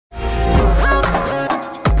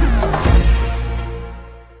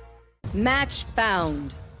Match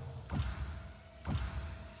found.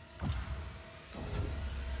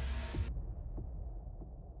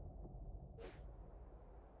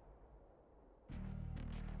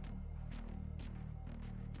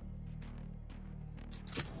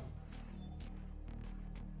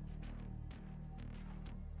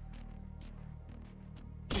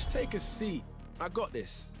 Just take a seat. I got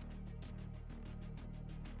this.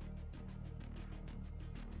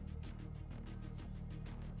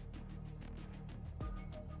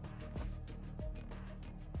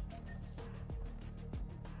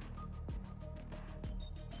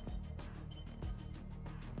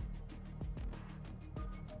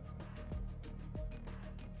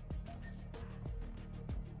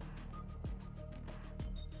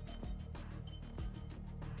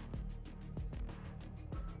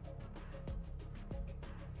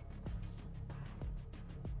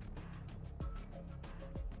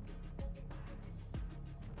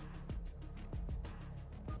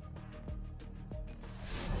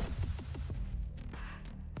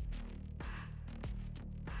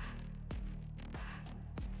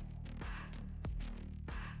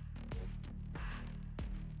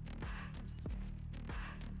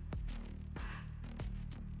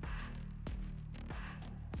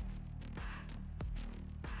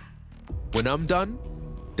 When I'm done,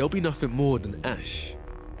 there'll be nothing more than ash.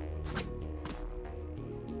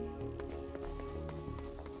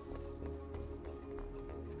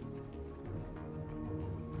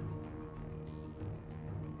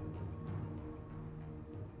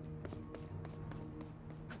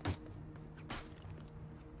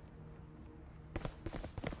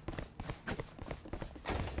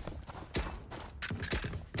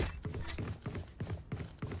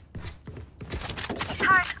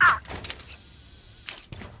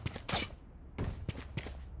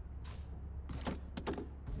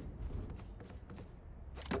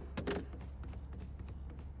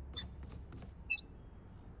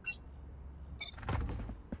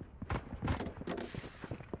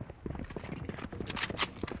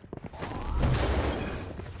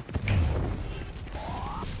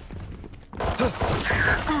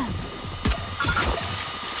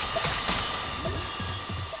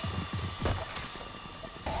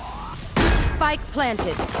 Spike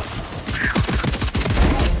planted.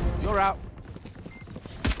 You're out.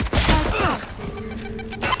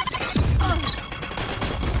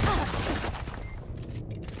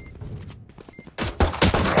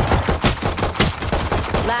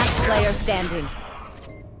 Last player standing.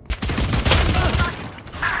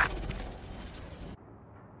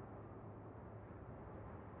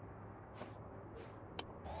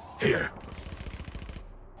 Here.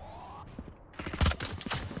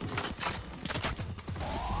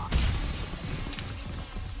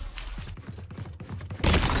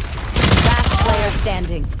 Last player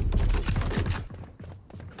standing.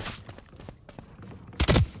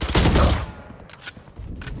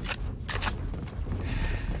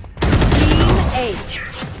 Team Ace.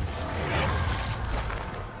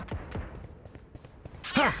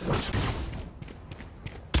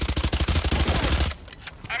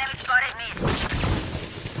 Enemy spotted mid.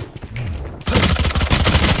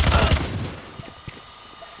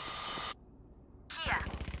 Here.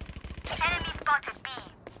 Enemy spotted B.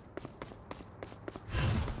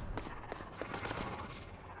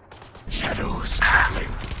 Shadows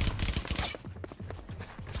traveling.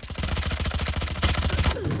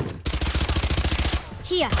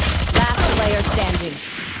 Here. Last player standing.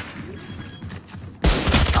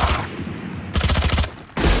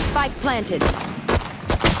 Spike planted.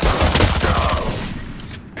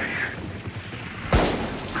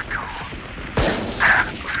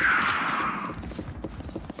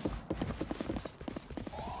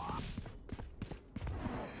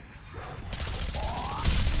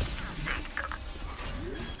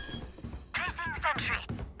 Placing sentry.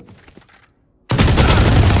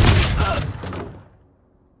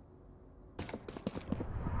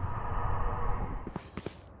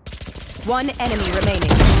 One enemy remaining.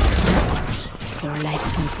 Your life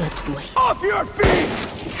can go to waste. Off your feet!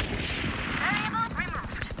 Variable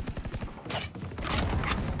removed.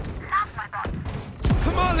 Love my bots.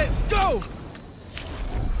 Come on, let's go!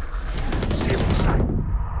 Stealing sight.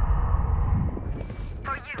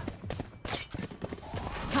 For you.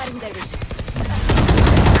 Cutting their vision.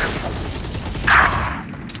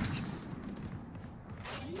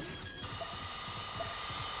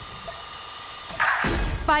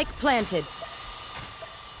 Spike planted.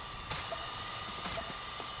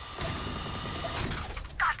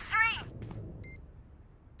 Got three.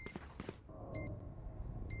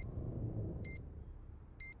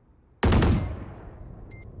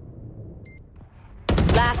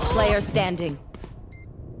 Last player standing.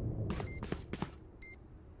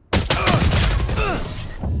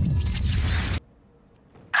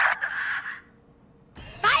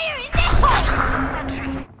 Fire in the hole!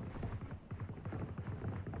 Sentry.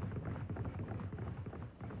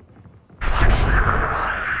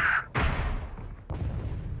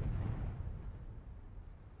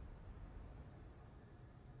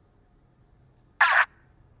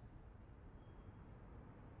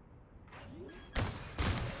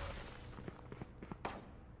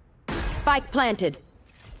 Spike planted.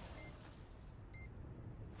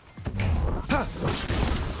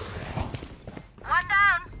 One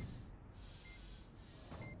down.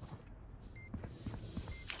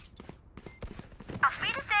 Auf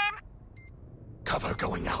Wiedersehen. Cover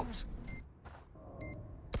going out.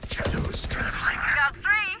 Shadows traveling. Got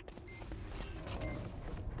three.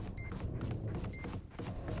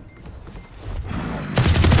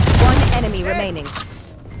 One enemy remaining.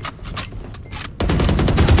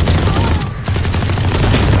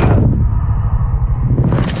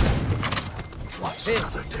 What's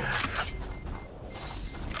another death?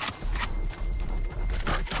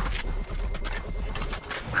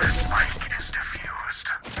 This mic is diffused.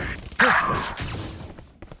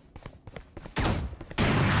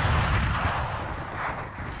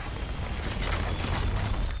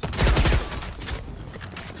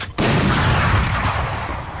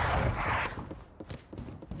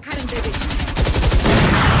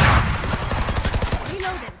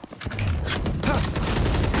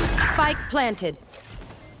 Spike planted.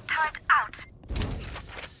 Turret out.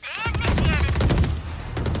 Initiated.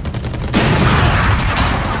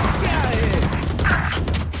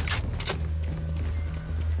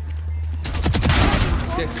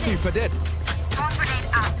 They're super dead. Swarm grenade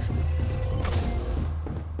out.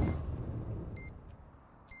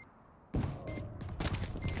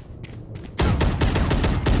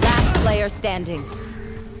 Last player standing.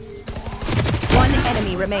 One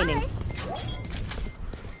enemy remaining.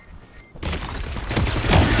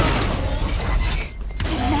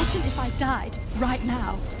 Imagine if I died right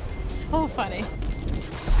now. So funny.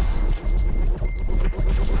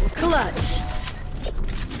 Clutch.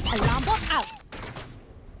 Alarm bot out.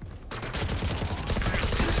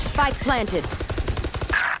 Spike planted.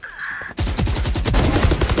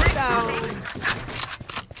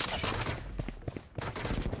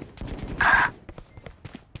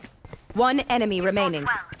 One enemy remaining.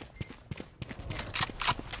 Well.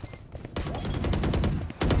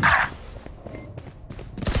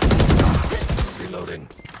 Reloading.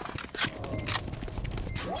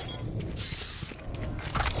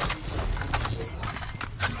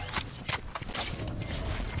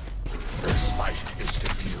 This fight is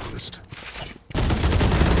diffused.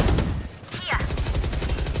 Here.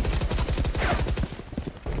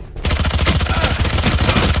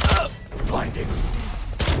 Blinding.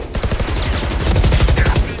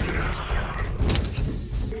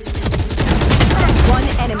 One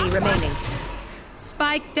enemy remaining.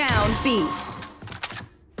 Spike down B.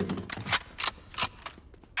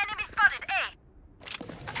 Enemy spotted A.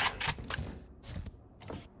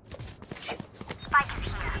 Spike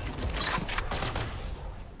is here.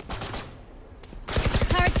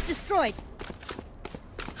 Turret destroyed.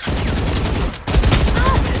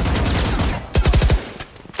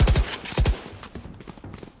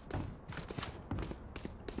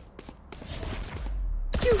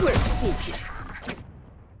 You were spooky.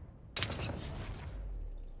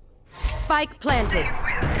 Spike planted.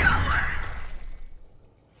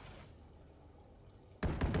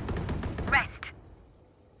 Rest.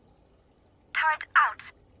 Turret out.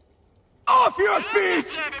 Off your feet!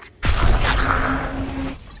 Initiated.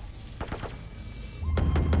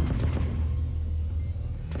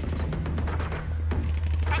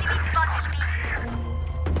 Enemy spotted B.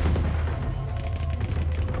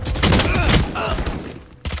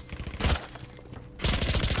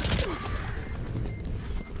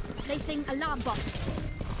 Placing alarm bot.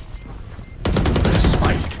 This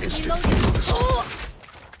fight is diffused.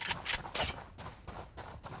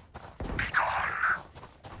 Be gone.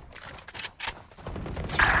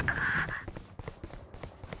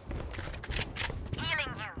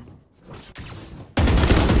 Healing you.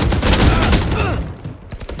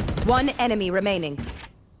 One enemy remaining.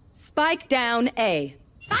 Spike down A.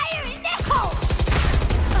 Fire in the hole!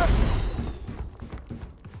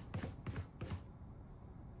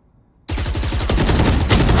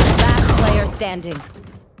 Last player standing.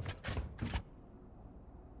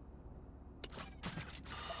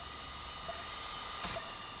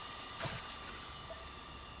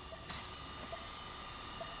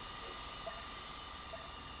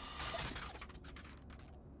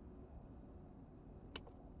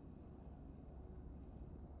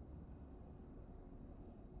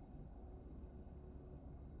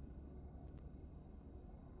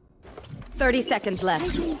 30 seconds left.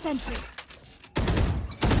 Placing sentry.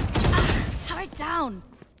 Turret down.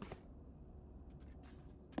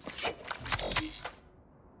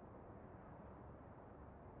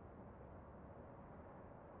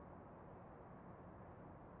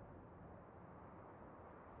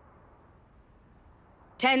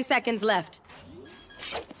 Ten seconds left.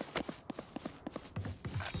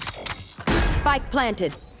 Spike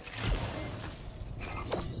planted.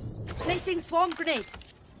 Placing swarm grenade.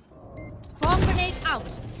 Swarm grenade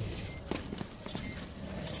out.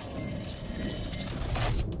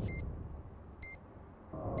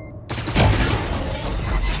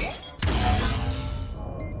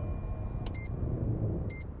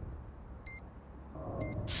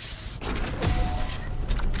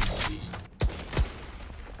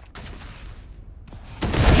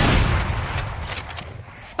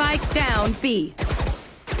 Spike down B.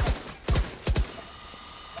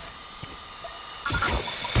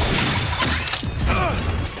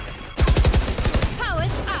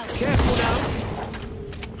 Powers out. Careful now.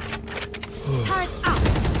 Turret out.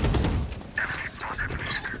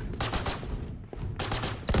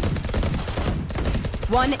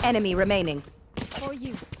 One enemy remaining. For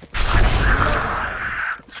you.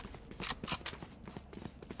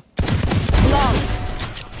 Long.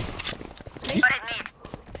 Spotted mid.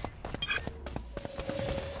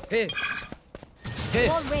 Here. Here.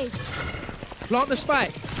 Wall raised. Plant the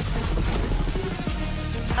spike.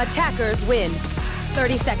 Attackers win.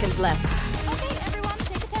 30 seconds left.